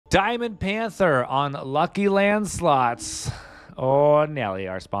Diamond Panther on LuckyLand Slots. Oh, Nelly,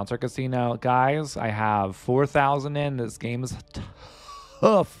 our sponsor casino. Guys, I have 4,000 in. This game is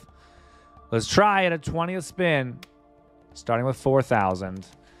tough. Let's try it at 20th spin, starting with 4,000.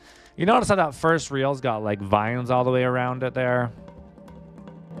 You notice how that first reel's got like vines all the way around it there?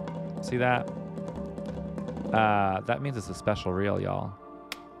 See that? That means it's a special reel, y'all.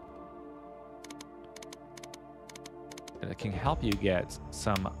 And it can help you get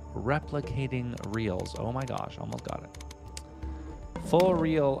some replicating reels. Oh my gosh, almost got it. Full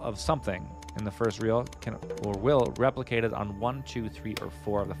reel of something in the first reel can or will replicate it on 1, 2, 3, or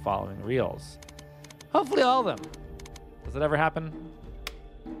 4 of the following reels. Hopefully all of them. Does it ever happen?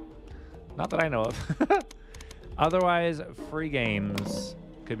 Not that I know of. Otherwise, free games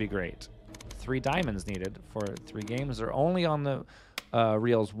could be great. 3 diamonds needed for 3 games. They're only on the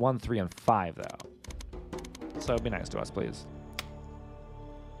reels 1, 3, and 5, though. So be nice to us, please.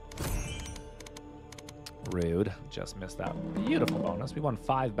 Rude. Just missed that beautiful bonus. We won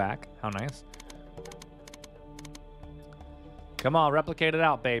 5 back. How nice. Come on, replicate it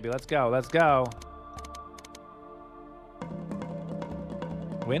out, baby. Let's go. Let's go.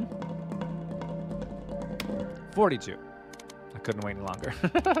 Win? 42. I couldn't wait any longer.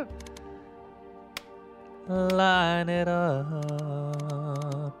 Line it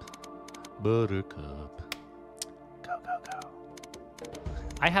up, buttercup. Go, go, go.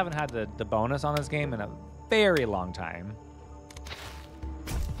 I haven't had the bonus on this game in a very long time.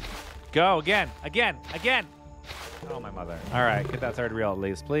 Go again, again, again. Oh, my mother. All right, get that third reel at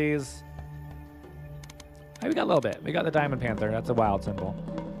least, please. Hey, we got a little bit. We got the Diamond Panther. That's a wild symbol.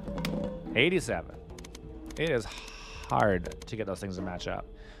 87. It is hard to get those things to match up.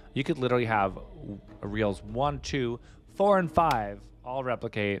 You could literally have reels 1, 2, 4, and 5 all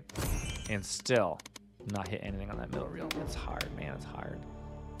replicate and still not hit anything on that middle reel. It's hard, man. It's hard.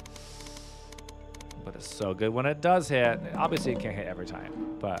 But it's so good when it does hit. Obviously, it can't hit every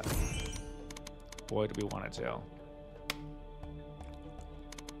time, but boy, do we want it to.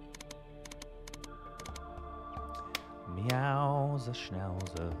 Meowza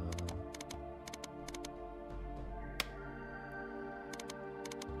schnauza.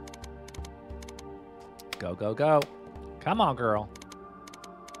 Go, go, go. Come on, girl.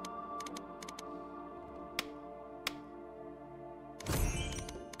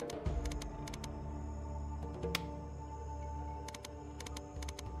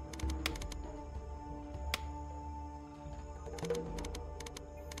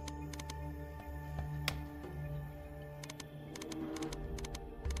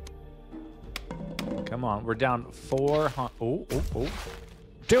 Come on, we're down 400. Oh, oh, oh.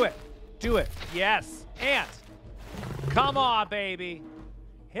 Do it. Do it. Yes. And come on, baby.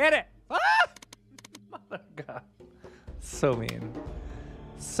 Hit it. Ah! Mother God. So mean.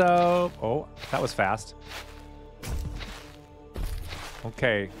 So, oh, that was fast.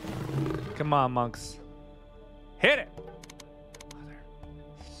 Okay. Come on, monks. Hit it. Mother.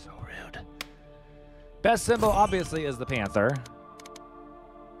 So rude. Best symbol, obviously, is the panther.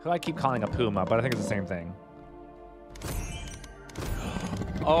 Who I keep calling a puma, but I think it's the same thing.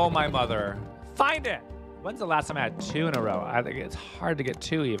 Oh, my mother. Find it. When's the last time I had 2 in a row? I think it's hard to get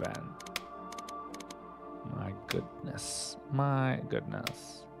 2 even. My goodness. My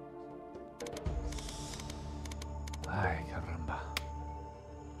goodness. Ay, caramba.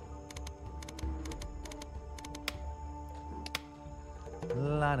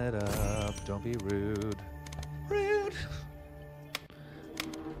 Line it up. Don't be rude. Rude.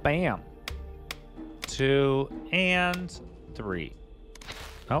 Bam. 2 and 3.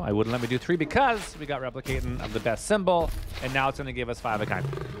 Oh, I wouldn't let me do 3 because we got replicating of the best symbol, and now it's going to give us 5 of a kind.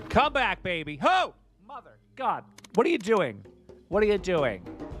 Come back, baby. Ho! Mother God. What are you doing? What are you doing?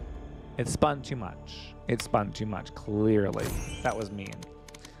 It spun too much. It spun too much, clearly. That was mean.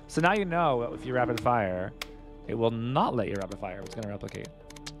 So now you know if you rapid fire, it will not let you rapid fire. It's going to replicate.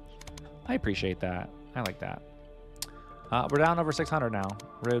 I appreciate that. I like that. We're down over 600 now.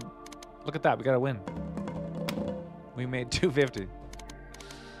 Rude. Look at that. We got to win. We made 250.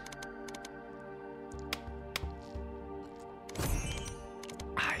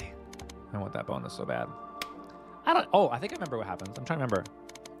 I want that bonus so bad. Oh, I think I remember what happens. I'm trying to remember.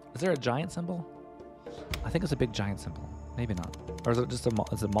 Is there a giant symbol? I think it's a big giant symbol. Maybe not. Or is it just is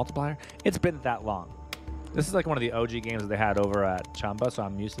it a multiplier? It's been that long. This is like one of the OG games that they had over at Chumba, so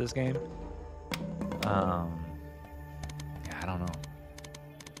I'm used to this game. Yeah, I don't know.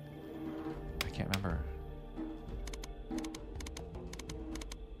 I can't remember.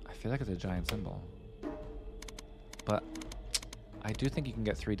 I feel like it's a giant symbol. But I do think you can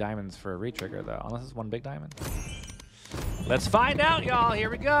get 3 diamonds for a retrigger, though, unless it's 1 big diamond. Let's find out, y'all. Here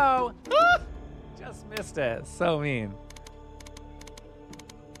we go. Ah! Just missed it. So mean.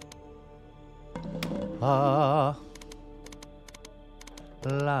 Line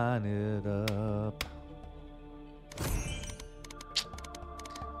it up.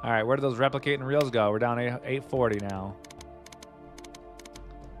 All right, where do those replicating reels go? We're down 840 now.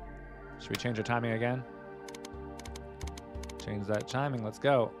 Should we change our timing again? Change that timing. Let's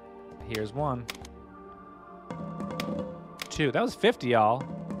go. Here's 1. 2. That was 50, y'all.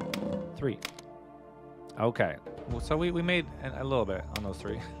 3. Okay. Well, so we made a little bit on those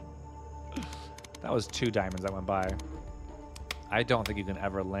 3. That was 2 diamonds that went by. I don't think you can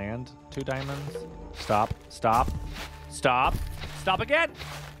ever land 2 diamonds. Stop. Stop. Stop. Stop again.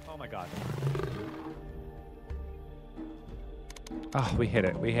 Oh, my God. Oh, we hit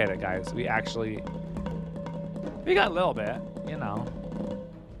it. We hit it, guys. We got a little bit, you know.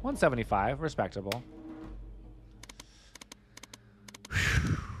 175. Respectable.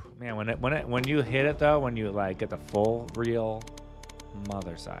 Man, when you hit it, though, when you, like, get the full reel,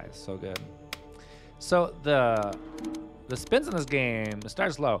 mother size. So good. So the spins in this game, it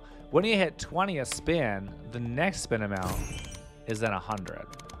starts low. When you hit 20 a spin, the next spin amount is then 100.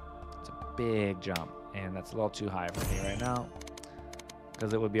 It's a big jump, and that's a little too high for me right now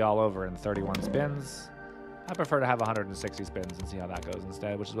because it would be all over in 31 spins. I prefer to have 160 spins and see how that goes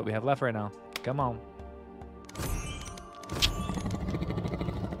instead, which is what we have left right now. Come on.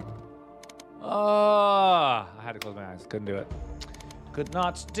 Oh, I had to close my eyes. Couldn't do it. Could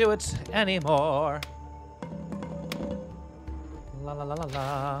not do it anymore. La la la la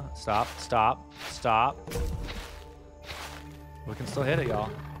la. Stop, stop, stop. We can still hit it, y'all.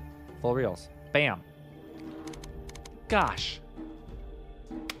 Full reels. Bam. Gosh.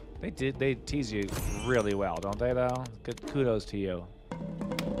 They tease you really well, don't they, though? Good kudos to you.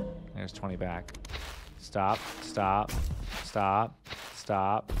 There's 20 back. Stop, stop, stop,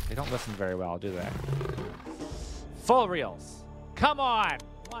 stop. They don't listen very well, do they? Full reels. Come on.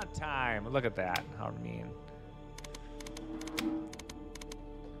 One time. Look at that. How mean.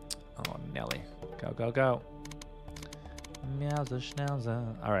 Oh, Nelly. Go, go, go. Meowza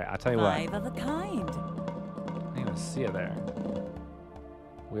schnauza. All right, I'll tell you what. 5 of a kind. I didn't even see it there.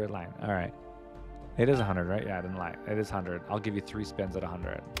 Weird line. All right. It is 100, right? Yeah, I didn't lie. It is 100. I'll give you 3 spins at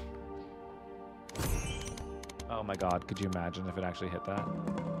 100. Oh, my God. Could you imagine if it actually hit that?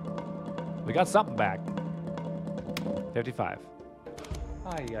 We got something back. 55.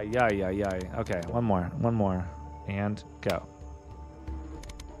 Ay, ay, ay, ay, ay. Okay, one more. One more. And go.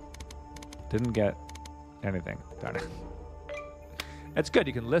 Didn't get anything. Darn it. It's good.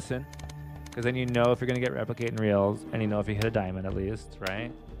 You can listen. Because then you know if you're going to get replicating reels. And you know if you hit a diamond at least,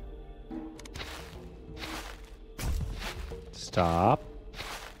 right? Stop.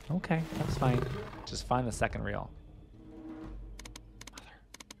 Okay, that's fine. Just find the second reel. Mother.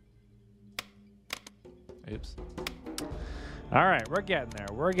 Oops. All right, we're getting there.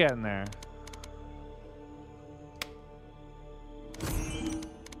 We're getting there.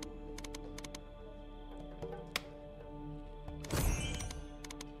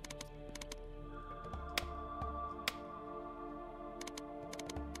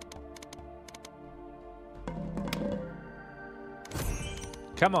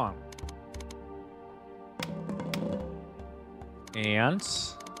 Come on. And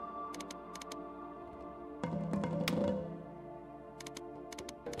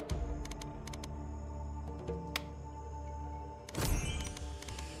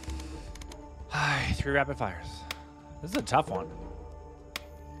hi, 3 rapid fires. This is a tough one.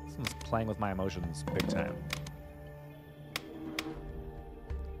 This one's playing with my emotions big time.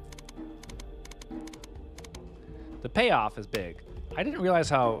 The payoff is big. I didn't realize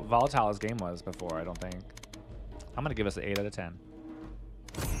how volatile this game was before, I don't think. I'm going to give us an 8 out of 10.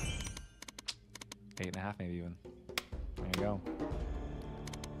 8.5 maybe even. There you go.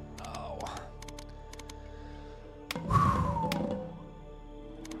 Oh.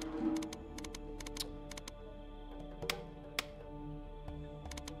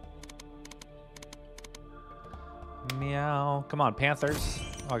 Meow. Come on, Panthers.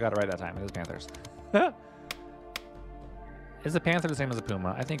 Oh, I got it right that time. It is Panthers. Is a panther the same as a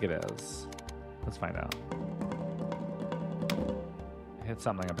puma? I think it is. Let's find out. It hit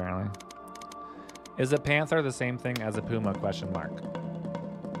something apparently. Is a panther the same thing as a puma? Question mark.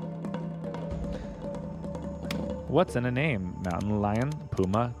 What's in a name? Mountain lion,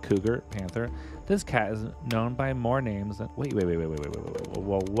 puma, cougar, panther. This cat is known by more names than. Wait.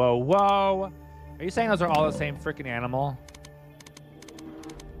 Whoa. Are you saying those are all the same freaking animal?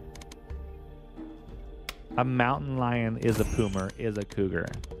 A mountain lion is a puma, is a cougar.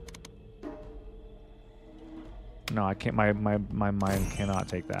 No, I can't. My mind cannot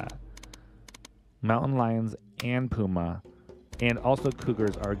take that. Mountain lions and puma, and also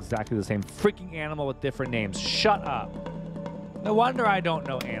cougars are exactly the same freaking animal with different names. Shut up. No wonder I don't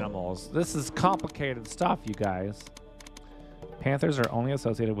know animals. This is complicated stuff, you guys. Panthers are only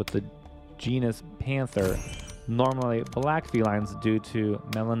associated with the genus Panther. Normally, black felines, due to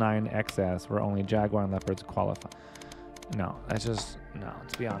melanine excess, where only jaguar and leopards qualify. No, that's just, no,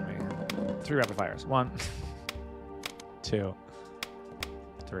 it's beyond me. 3 rapid fires. 1, 2,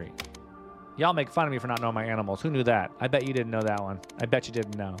 3. Y'all make fun of me for not knowing my animals. Who knew that? I bet you didn't know that one. I bet you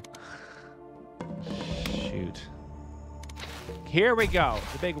didn't know. Shoot. Here we go.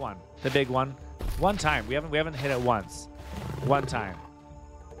 The big one. The big one. One time. We haven't hit it once. One time.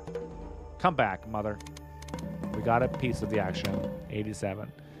 Come back, mother. We got a piece of the action.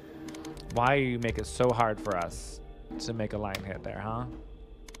 87. Why you make it so hard for us to make a line hit there, huh?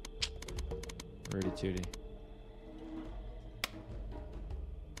 Rudy Tooty.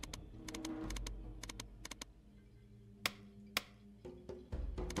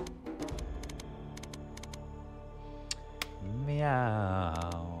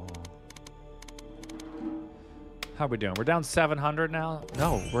 Meow. How are we doing? We're down 700 now?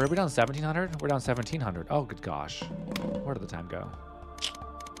 No, were we down 1700? We're down 1700. Oh, good gosh. Where did the time go?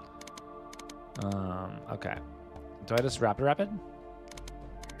 Okay. Do I just rapid?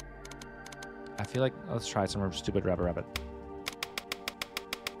 I feel like, let's try some more stupid rapid.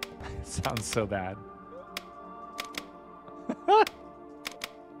 It sounds so bad.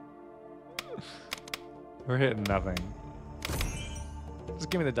 We're hitting nothing. Just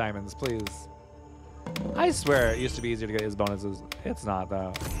give me the diamonds, please. I swear it used to be easier to get his bonuses. It's not,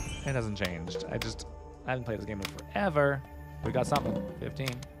 though. It hasn't changed. I haven't played this game in forever. We got something. 15.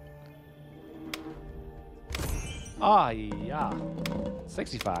 Oh, yeah.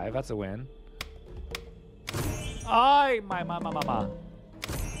 65. That's a win. Ay, my mama.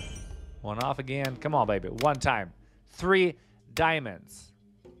 One off again. Come on, baby. One time. 3 diamonds.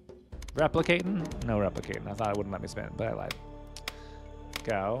 Replicating? No replicating. I thought it wouldn't let me spin, but I lied.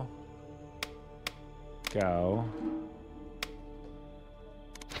 Go. Go.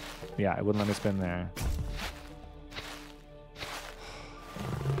 Yeah, it wouldn't let me spin there.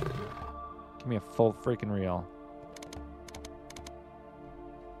 Give me a full freaking reel.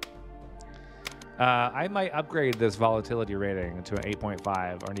 I might upgrade this volatility rating to an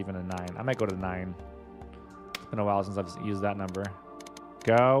 8.5 or even a 9. I might go to 9. It's been a while since I've used that number.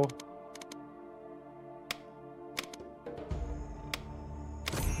 Go.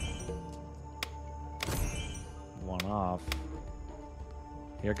 One off.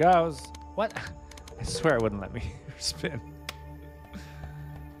 Here goes. What? I swear it wouldn't let me spin.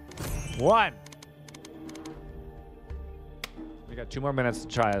 1. We got 2 more minutes to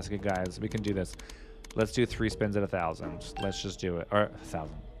try this, guys. We can do this. Let's do 3 spins at 1,000. Let's just do it. Or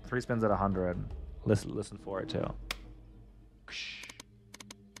 1,000. 3 spins at 100. Listen for it too.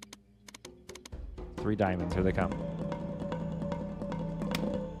 3 diamonds. Here they come.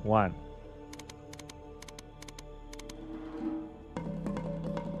 1.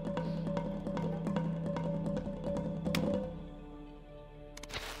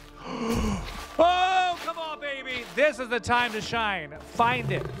 This is the time to shine.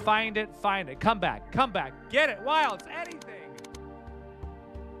 Find it, find it, find it. Come back, come back. Get it, Wilds, anything.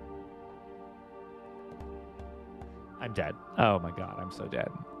 I'm dead. Oh my God, I'm so dead.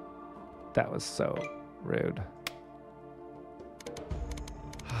 That was so rude.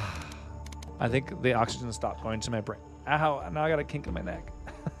 I think the oxygen stopped going to my brain. Ow, now I got a kink in my neck.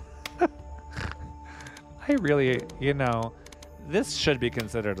 I really, this should be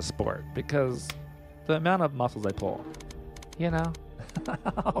considered a sport because the amount of muscles I pull, it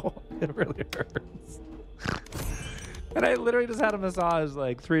really hurts. And I literally just had a massage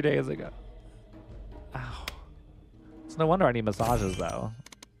like 3 days ago. Ow. It's no wonder I need massages though.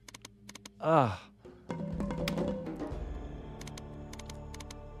 Ugh.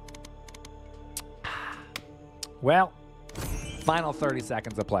 Well, final 30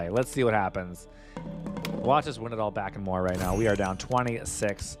 seconds of play. Let's see what happens. Watch us win it all back and more right now. We are down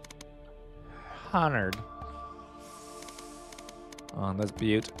 26. 100 on this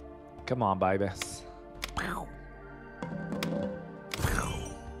butte. Come on, babies.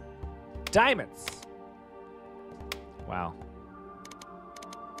 Diamonds. Wow.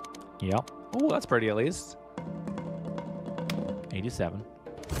 Yep. Oh, that's pretty at least. 87.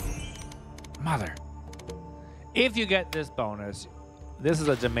 Mother. If you get this bonus, this is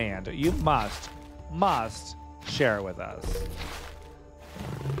a demand. You must share it with us.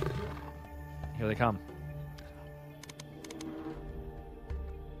 Here they come.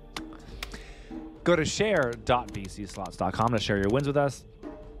 Go to share.bcslots.com to share your wins with us.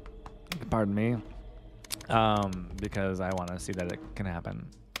 Pardon me. Because I want to see that it can happen.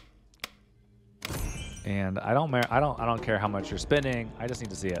 And I don't care how much you're spending. I just need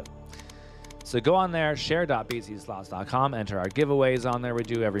to see it. So go on there, share.bcslots.com, enter our giveaways on there we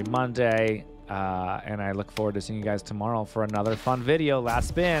do every Monday. And I look forward to seeing you guys tomorrow for another fun video. Last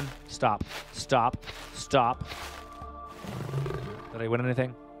spin. Stop. Stop. Stop. Did I win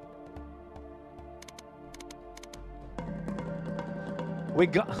anything? We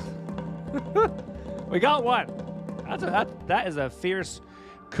got we got one. That is a fierce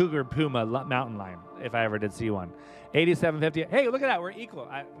cougar puma mountain lion, if I ever did see one. 87.50. Hey, look at that. We're equal.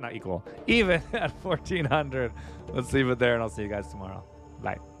 Not equal. Even at 1,400. Let's leave it there, and I'll see you guys tomorrow.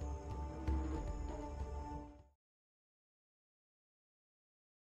 Bye.